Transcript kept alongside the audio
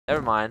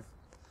Never mind.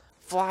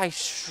 What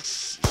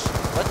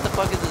the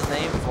fuck is his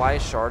name? Fly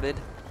sharded?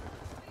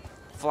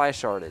 Fly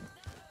sharded.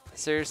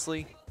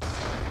 Seriously?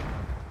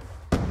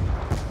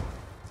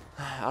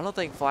 I don't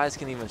think flies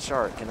can even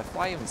shard. Can a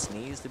fly even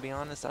sneeze, to be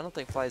honest? I don't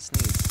think flies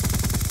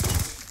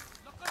sneeze.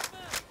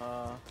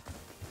 I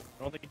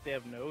don't think they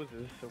have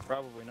noses, so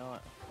probably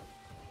not.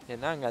 Yeah,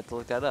 now I'm gonna have to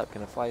look that up.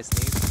 Can a fly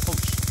sneeze? Oh,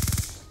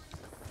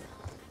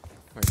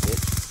 or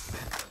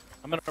bitch.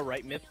 I'm gonna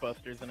write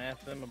Mythbusters and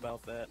ask them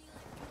about that.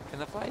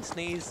 Can a fly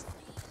sneeze?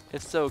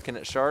 If so, can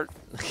it shart?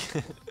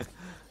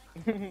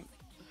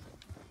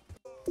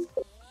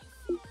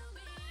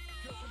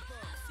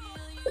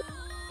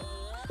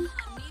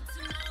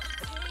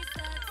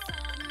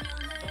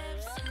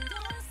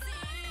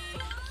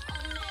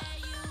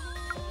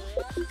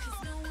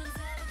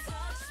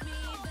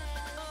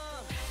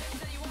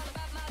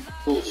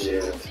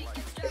 Bullshit.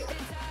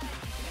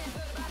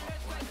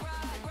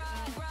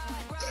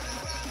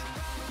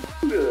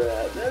 Look at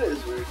that. That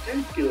is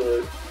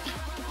ridiculous.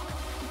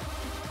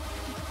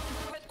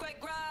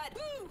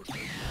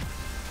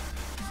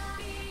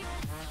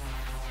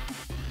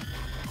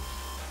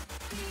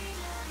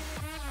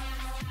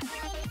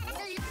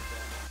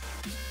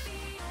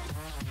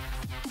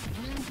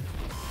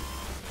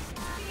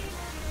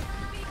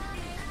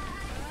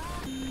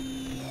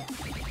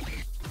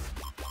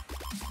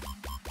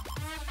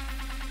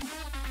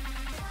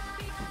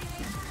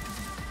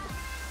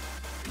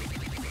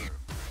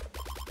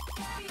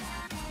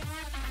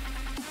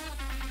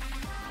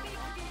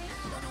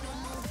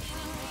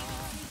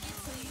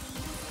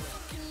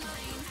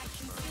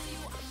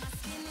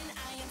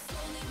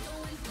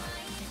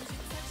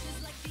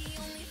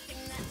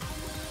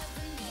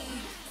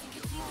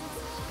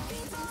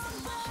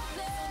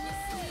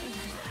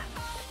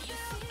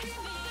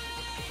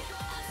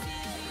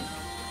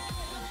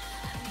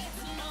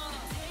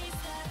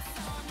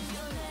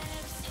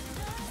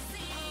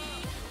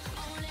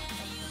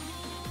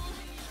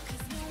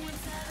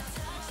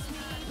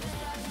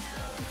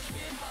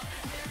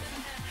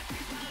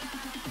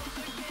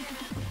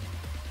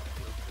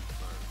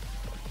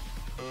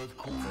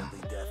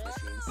 Friendly death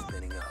machine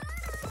spinning up.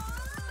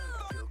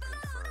 Kill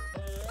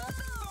confirmed.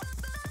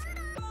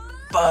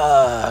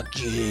 Fuck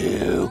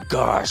you,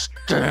 gosh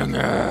dang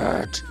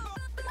it.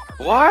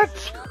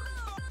 What?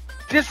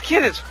 This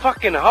kid is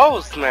fucking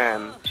host,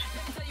 man.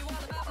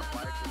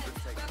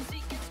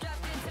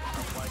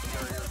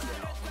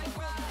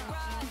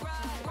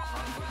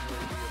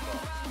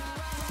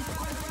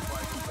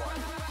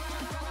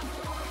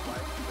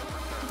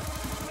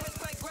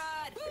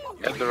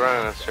 You have to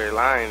run in a straight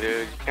line,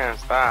 dude. You can't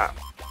stop.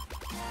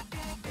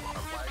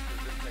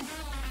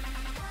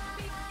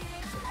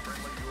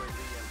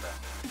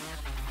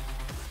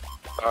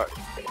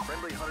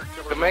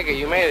 You make it,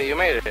 you made it, you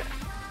made it.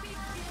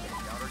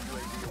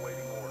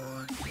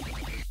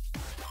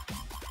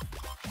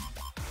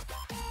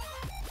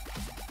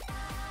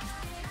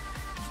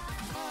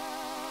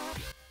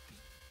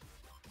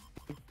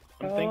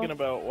 I'm thinking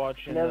about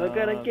watching Never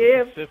gonna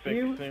give Pacific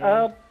you soon.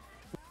 up.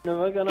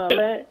 Never gonna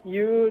let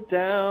you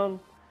down.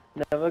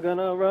 Never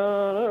gonna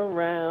run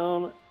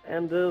around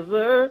and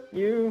desert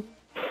you.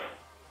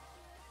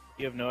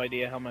 You have no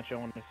idea how much I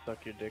want to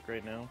suck your dick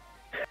right now.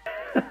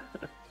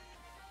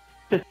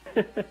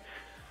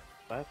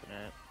 Laughing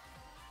at.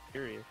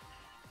 Curious.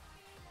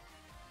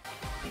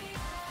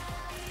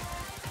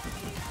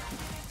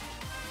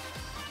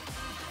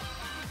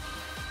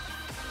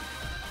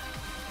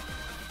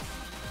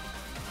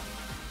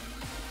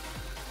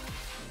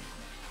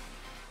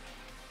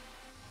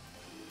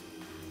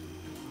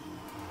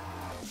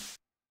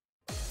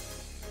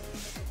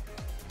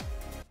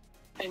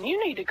 And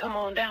you need to come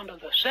on down to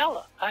the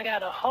cellar. I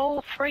got a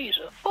whole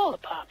freezer full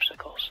of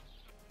popsicles.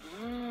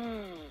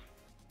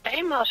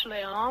 Hey,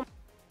 muscly arm.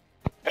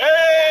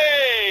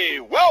 Hey,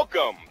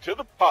 welcome to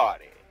the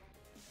party.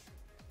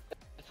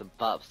 Some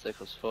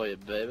popsicles for you,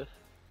 baby.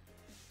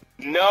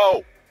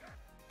 No,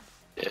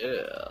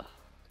 Yeah.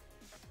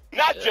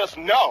 not just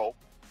no.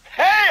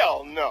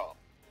 Hell no.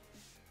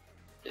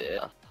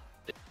 Yeah.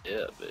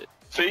 Yeah, baby.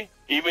 See,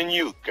 even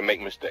you can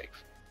make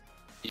mistakes.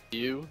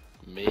 You,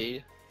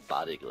 me,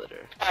 body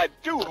glitter. I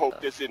do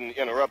hope this isn't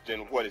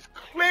interrupting what is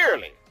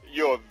clearly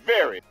your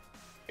very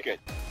good.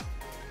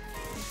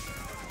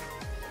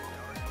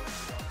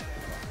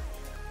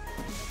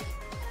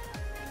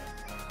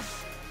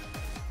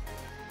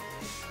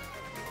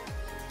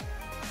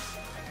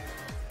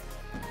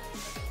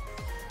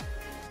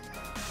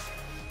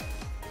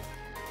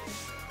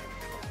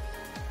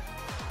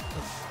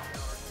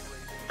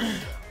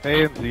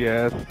 Pansy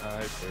ass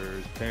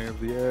snipers,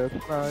 pansy ass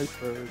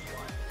snipers.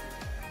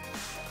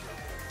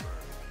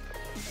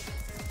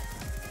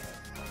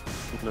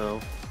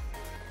 No.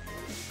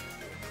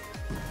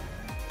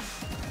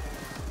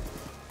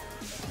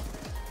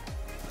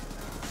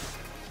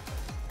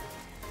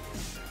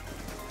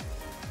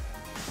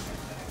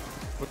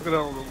 Look at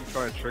all of them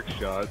trying trick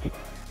shots.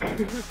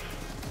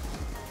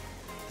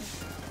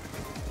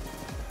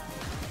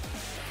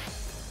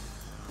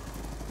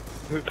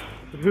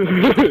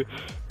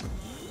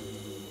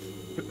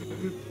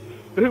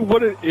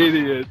 What an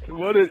idiot.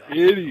 What an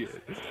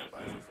idiot.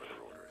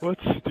 What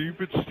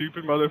stupid,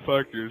 stupid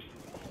motherfuckers.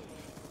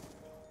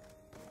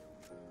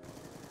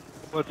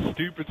 What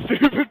stupid,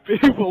 stupid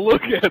people.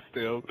 Look at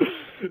them.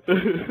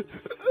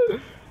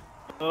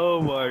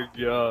 Oh my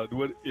god.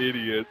 What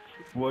idiots.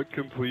 What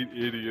complete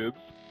idiots.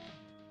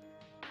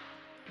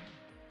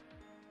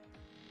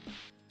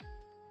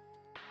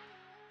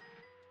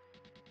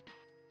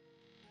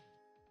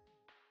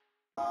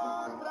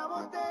 Otra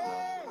botella.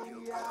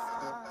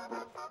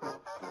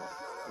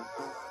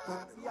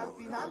 Y al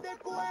final de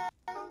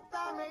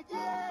cuentas me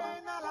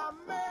llena la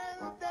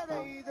mente de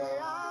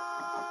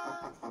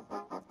ideas.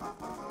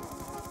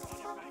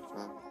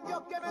 Yo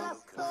que me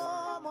las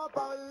tomo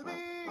pa'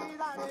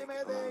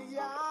 olvidarme de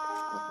ella.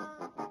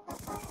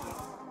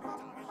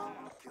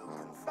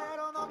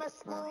 Pero no me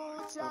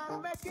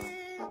escuchan, me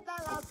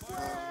quitan las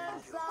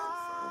fuerzas.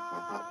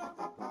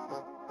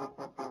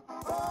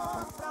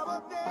 Otra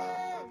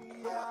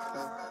botella.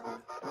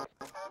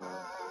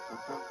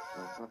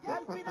 Y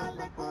al final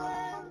de